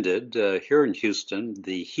attended here in Houston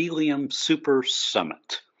the Helium Super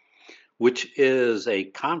Summit, which is a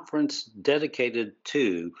conference dedicated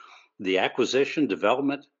to the acquisition,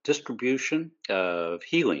 development, distribution of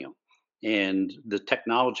helium and the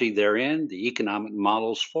technology therein, the economic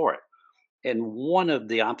models for it. And one of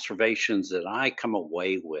the observations that I come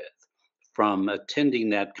away with from attending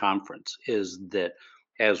that conference is that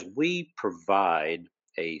as we provide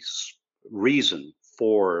reason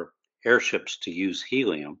for airships to use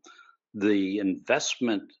helium, the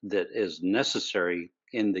investment that is necessary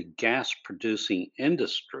in the gas producing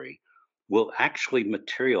industry will actually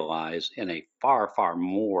materialize in a far, far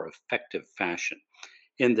more effective fashion.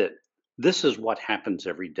 In that, this is what happens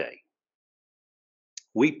every day.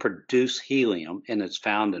 We produce helium, and it's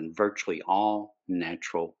found in virtually all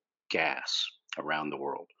natural gas around the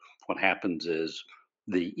world. What happens is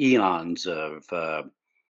the eons of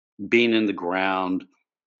being in the ground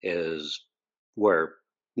is where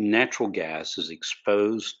natural gas is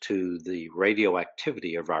exposed to the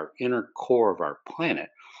radioactivity of our inner core of our planet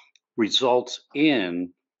results in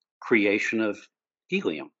creation of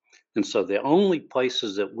helium. And so the only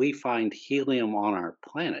places that we find helium on our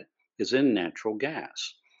planet is in natural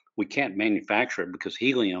gas. We can't manufacture it because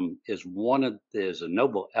helium is a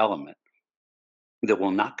noble element that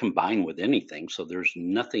will not combine with anything. So there's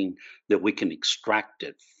nothing that we can extract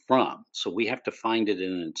it from. So we have to find it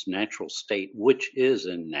in its natural state, which is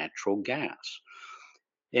in natural gas.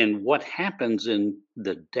 And what happens in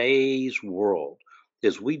the day's world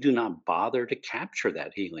is we do not bother to capture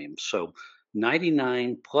that helium. So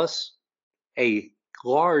 99 plus a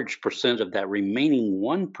large percent of that remaining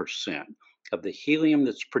 1% of the helium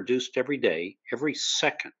that's produced every day, every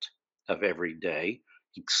second of every day,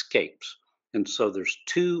 escapes. And so there's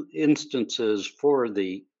two instances for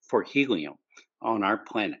helium on our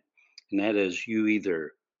planet. And that is you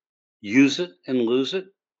either use it and lose it,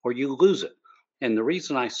 or you lose it. And the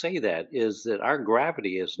reason I say that is that our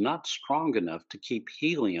gravity is not strong enough to keep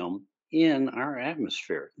helium in our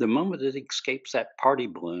atmosphere. The moment it escapes that party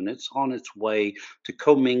balloon, it's on its way to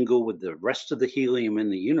commingle with the rest of the helium in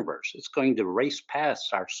the universe. It's going to race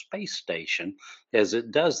past our space station as it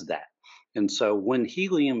does that. And so when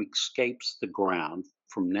helium escapes the ground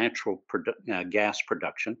from natural gas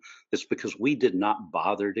production, it's because we did not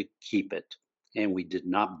bother to keep it and we did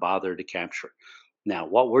not bother to capture it. Now,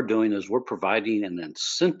 what we're doing is we're providing an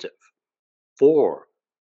incentive for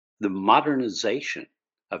the modernization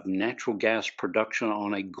of natural gas production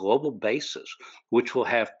on a global basis, which will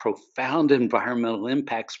have profound environmental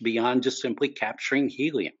impacts beyond just simply capturing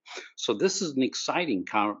helium. So this is an exciting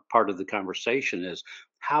part of the conversation is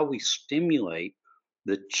how we stimulate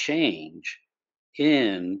the change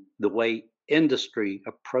in the way industry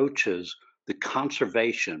approaches the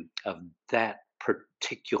conservation of that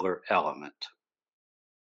particular element.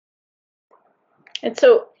 And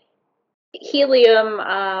so helium,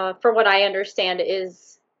 from what I understand,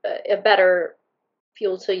 is a better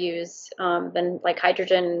fuel to use than like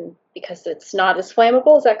hydrogen because it's not as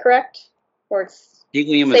flammable. Is that correct? Or it's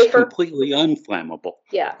Helium is safer? completely unflammable.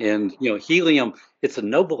 Yeah. And helium, it's a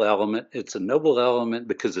noble element. It's a noble element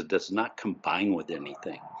because it does not combine with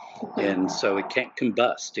anything. And so it can't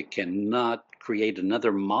combust. It cannot create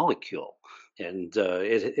another molecule. And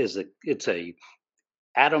it's a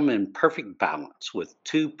atom in perfect balance with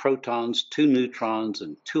two protons, two neutrons,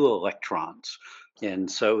 and two electrons. And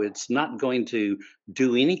so it's not going to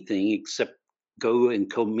do anything except go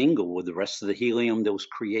and commingle with the rest of the helium that was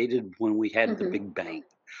created when we had the Big Bang.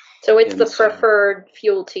 So it's And the so, preferred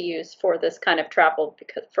fuel to use for this kind of travel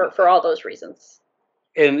because for all those reasons.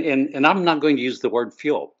 and I'm not going to use the word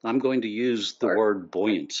fuel. I'm going to use the Or word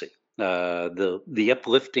buoyancy. The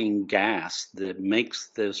uplifting gas that makes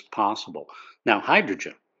this possible. Now,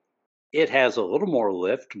 hydrogen. It has a little more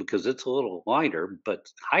lift because it's a little lighter,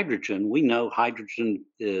 but hydrogen, we know hydrogen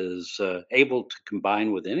is able to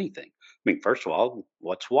combine with anything. I mean, first of all,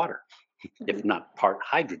 what's water, if not part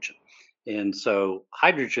hydrogen? And so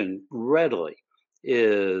hydrogen readily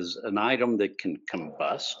is an item that can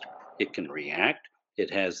combust, it can react,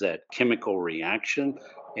 it has that chemical reaction,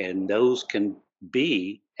 and those can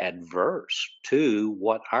be adverse to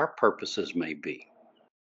what our purposes may be.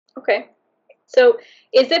 Okay. So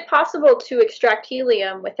is it possible to extract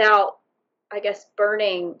helium without, I guess,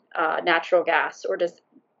 burning natural gas, or does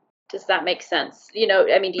that make sense?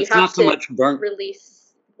 I mean, do you It's have not so to much burnt.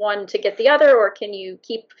 release one to get the other, or can you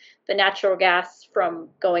keep the natural gas from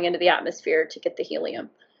going into the atmosphere to get the helium?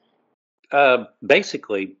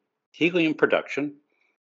 Basically, helium production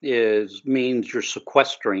means you're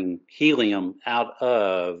sequestering helium out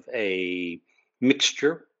of a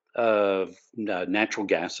mixture of natural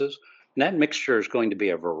gases. And that mixture is going to be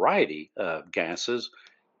a variety of gases.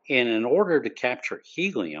 And in order to capture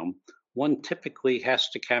helium, one typically has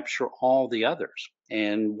to capture all the others.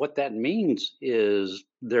 And what that means is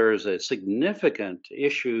there's a significant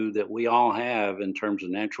issue that we all have in terms of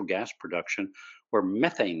natural gas production where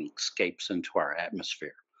methane escapes into our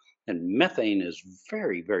atmosphere. And methane is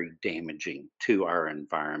very, very damaging to our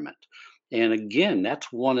environment. And again,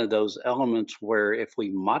 that's one of those elements where if we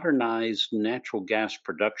modernize natural gas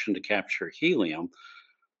production to capture helium,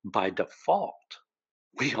 by default,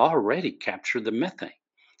 we already capture the methane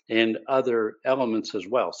and other elements as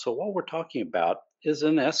well. So, what we're talking about is,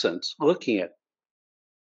 in essence, looking at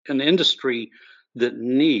an industry that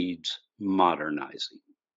needs modernizing.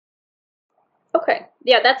 Okay.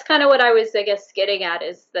 Yeah, that's kind of what I was, I guess, getting at,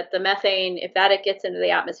 is that the methane, if that it gets into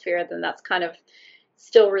the atmosphere, then that's kind of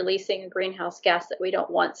still releasing a greenhouse gas that we don't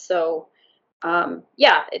want. So,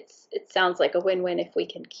 yeah, it sounds like a win-win if we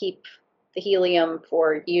can keep the helium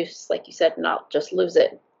for use, like you said, not just lose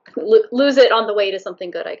it, lose it on the way to something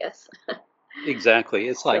good, I guess. Exactly.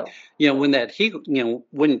 It's like, So, when that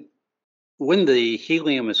when the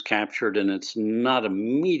helium is captured and it's not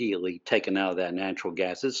immediately taken out of that natural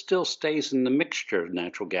gas, it still stays in the mixture of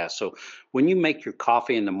natural gas. So when you make your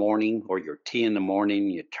coffee in the morning or your tea in the morning,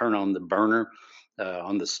 you turn on the burner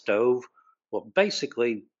on the stove. Well,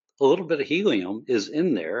 basically, a little bit of helium is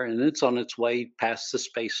in there and it's on its way past the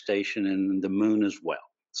space station and the moon as well.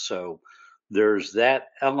 So there's that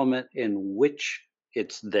element in which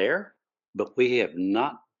it's there, but we have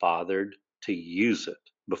not bothered to use it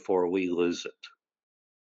before we lose it.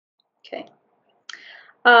 okay.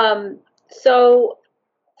 So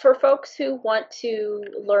for folks who want to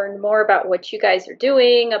learn more about what you guys are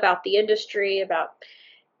doing, about the industry, about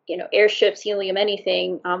airships, helium,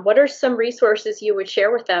 anything, what are some resources you would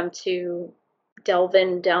share with them to delve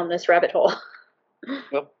in down this rabbit hole?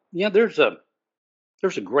 Well, yeah, there's a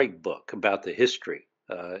great book about the history,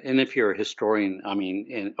 and if you're a historian, I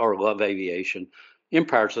mean, or love aviation,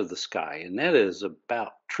 Empires of the Sky, and that is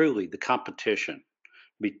about truly the competition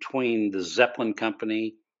between the Zeppelin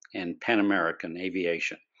Company and Pan American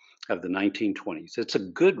Aviation of the 1920s. It's a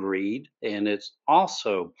good read, and it's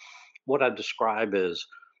also what I describe as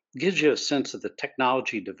gives you a sense of the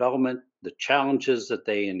technology development, the challenges that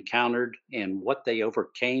they encountered, and what they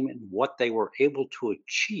overcame and what they were able to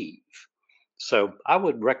achieve. So I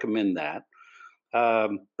would recommend that.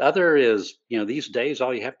 The other is, these days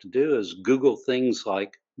all you have to do is Google things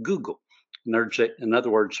like Google. In other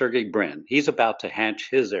words, Sergey Brin, he's about to hatch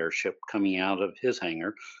his airship coming out of his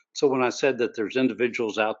hangar. So when I said that there's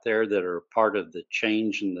individuals out there that are part of the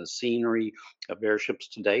change in the scenery of airships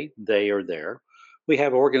today, they are there. We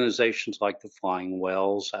have organizations like the Flying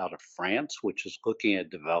Wells out of France, which is looking at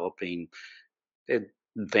developing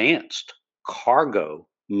advanced cargo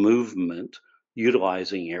movement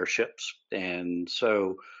utilizing airships. And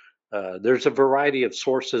so there's a variety of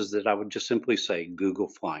sources that I would just simply say Google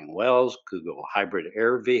Flying Wells, Google Hybrid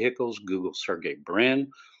Air Vehicles, Google Sergey Brin,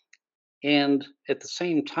 and at the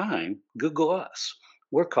same time, Google us.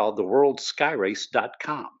 We're called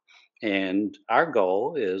theworldSkyrace.com. And our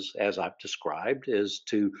goal is, as I've described, is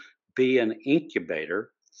to be an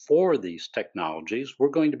incubator for these technologies. We're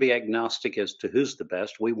going to be agnostic as to who's the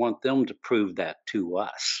best. We want them to prove that to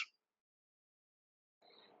us.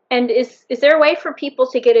 And is there a way for people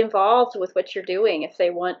to get involved with what you're doing if they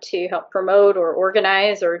want to help promote or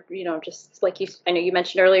organize, or just like I know you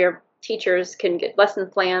mentioned earlier, teachers can get lesson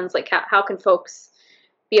plans. Like how can folks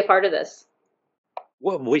be a part of this?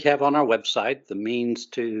 Well, we have on our website the means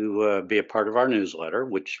to be a part of our newsletter,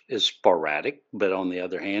 which is sporadic, but on the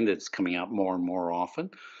other hand, it's coming out more and more often.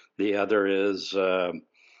 The other is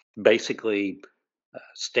basically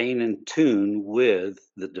staying in tune with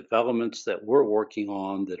the developments that we're working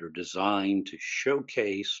on that are designed to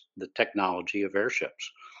showcase the technology of airships.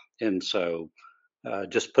 And so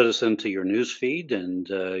just put us into your news feed and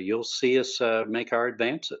you'll see us make our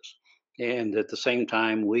advances. And at the same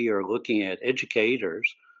time, we are looking at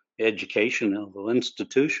educators educational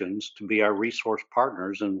institutions to be our resource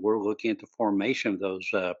partners, and we're looking at the formation of those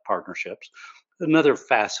partnerships. Another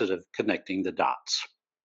facet of connecting the dots.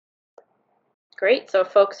 Great. So if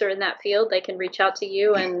folks are in that field, they can reach out to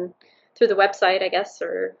you and through the website, I guess,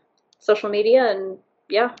 or social media, and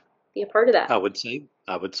yeah, be a part of that. I would say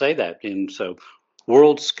that. And so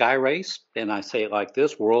World Sky Race, and I say it like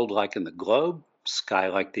this: world like in the globe, sky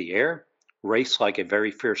like the air, race like a very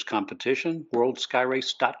fierce competition,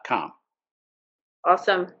 worldskyrace.com.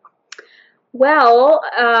 Awesome. Well,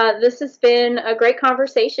 this has been a great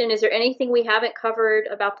conversation. Is there anything we haven't covered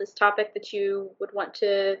about this topic that you would want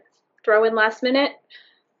to throw in last minute?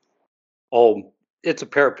 Oh, it's a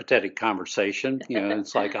peripatetic conversation.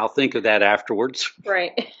 It's like I'll think of that afterwards.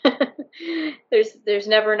 Right. There's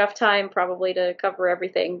never enough time probably to cover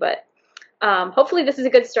everything, but hopefully this is a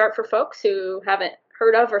good start for folks who haven't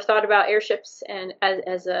heard of or thought about airships and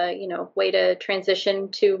as a way to transition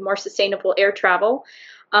to more sustainable air travel.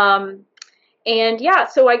 And yeah,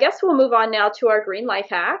 so I guess we'll move on now to our Green Life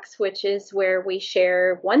Hacks, which is where we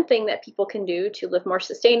share one thing that people can do to live more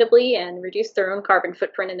sustainably and reduce their own carbon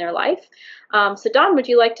footprint in their life. So Don, would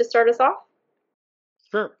you like to start us off?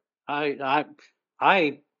 Sure.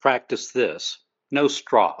 I practice this: no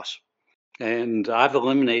straws. And I've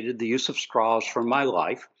eliminated the use of straws from my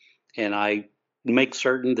life. And I make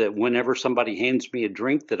certain that whenever somebody hands me a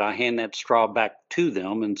drink, that I hand that straw back to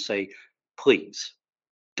them and say, please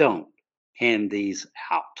don't hand these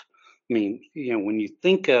out. I mean, when you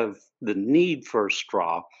think of the need for a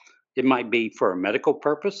straw, it might be for a medical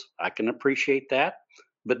purpose. I can appreciate that.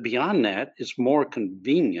 But beyond that, it's more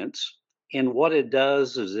convenience. And what it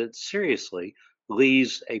does is it seriously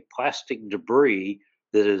leaves a plastic debris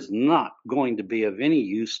that is not going to be of any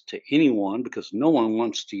use to anyone, because no one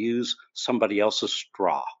wants to use somebody else's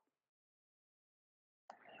straw.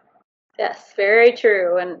 Yes, very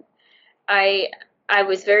true. And I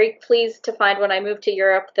was very pleased to find when I moved to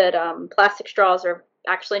Europe that plastic straws are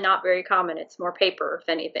actually not very common. It's more paper, if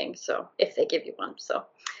anything. So if they give you one, so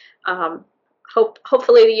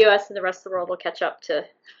hopefully the U.S. and the rest of the world will catch up to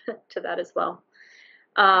to that as well.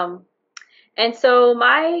 And so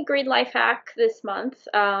my Green Life hack this month,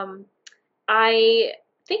 I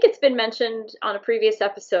think it's been mentioned on a previous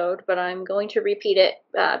episode, but I'm going to repeat it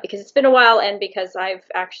because it's been a while and because I've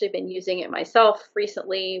actually been using it myself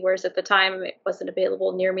recently, whereas at the time it wasn't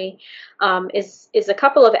available near me, is a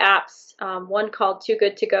couple of apps, one called Too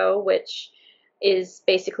Good To Go, which is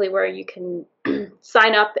basically where you can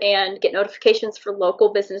sign up and get notifications for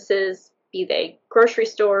local businesses, be they grocery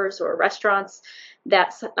stores or restaurants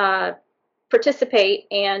that participate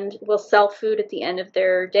and will sell food at the end of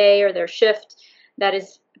their day or their shift that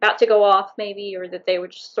is about to go off maybe, or that they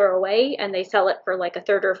would just throw away, and they sell it for like a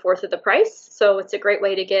third or a fourth of the price. So it's a great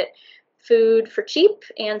way to get food for cheap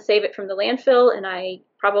and save it from the landfill. And I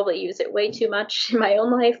probably use it way too much in my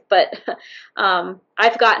own life, but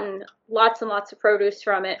I've gotten lots and lots of produce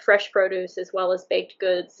from it, fresh produce as well as baked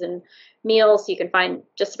goods and meals. You can find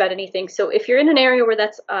just about anything. So if you're in an area where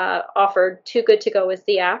that's offered, Too Good To Go is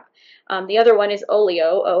the app. The other one is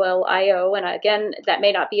Olio, Olio, and again, that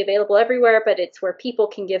may not be available everywhere, but it's where people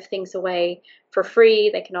can give things away for free.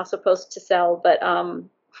 They can also post to sell, but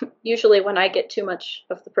usually when I get too much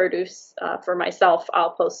of the produce for myself,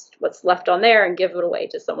 I'll post what's left on there and give it away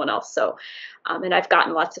to someone else. So, and I've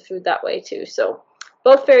gotten lots of food that way too. So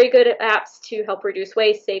both very good apps to help reduce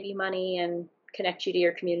waste, save you money, and connect you to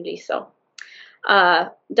your community. So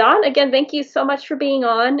Don, again, thank you so much for being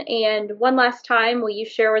on. And one last time, will you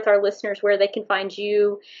share with our listeners where they can find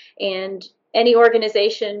you and any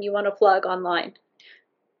organization you want to plug online?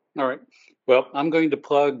 All right. Well, I'm going to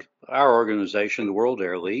plug our organization, the World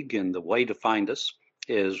Air League, and the way to find us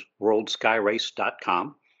is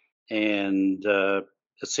worldskyrace.com. And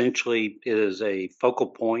essentially, it is a focal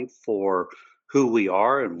point for who we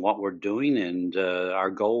are and what we're doing and our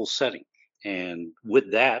goal setting. And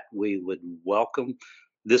with that, we would welcome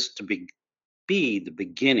this to be the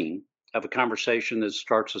beginning of a conversation that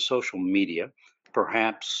starts with social media.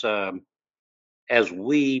 Perhaps as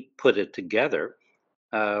we put it together,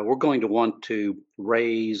 we're going to want to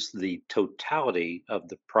raise the totality of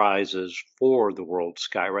the prizes for the World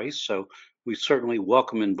Sky Race. So we certainly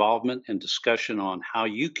welcome involvement and discussion on how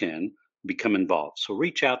you can become involved. So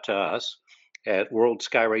reach out to us at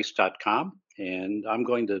worldskyrace.com. And I'm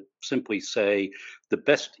going to simply say the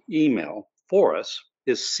best email for us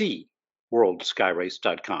is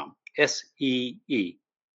worldskyrace.com, SEE.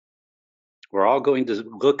 We're all going to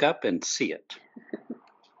look up and see it.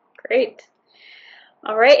 Great.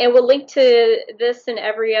 All right, and we'll link to this and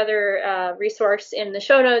every other resource in the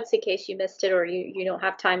show notes in case you missed it or you don't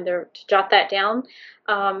have time to jot that down.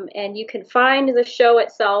 And you can find the show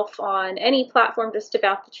itself on any platform just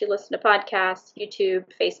about that you listen to podcasts, YouTube,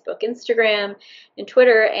 Facebook, Instagram, and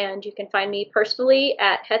Twitter. And you can find me personally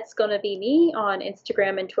at hetz-gonna-be-me on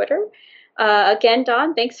Instagram and Twitter. Again,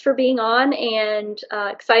 Don, thanks for being on, and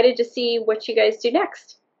excited to see what you guys do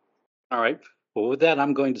next. All right. Well, with that,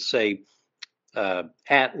 I'm going to say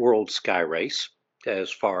at World Sky Race as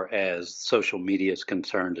far as social media is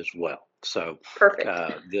concerned as well. So perfect.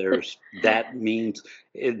 There's that means,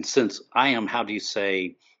 and since I am, how do you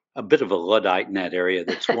say, a bit of a Luddite in that area,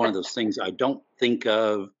 that's one of those things I don't think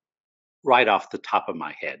of right off the top of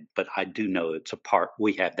my head, but I do know it's a part,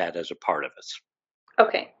 we have that as a part of us.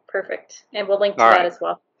 Okay, perfect. And we'll link to that as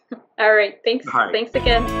well. All right. Thanks. All right. Thanks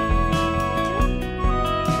again.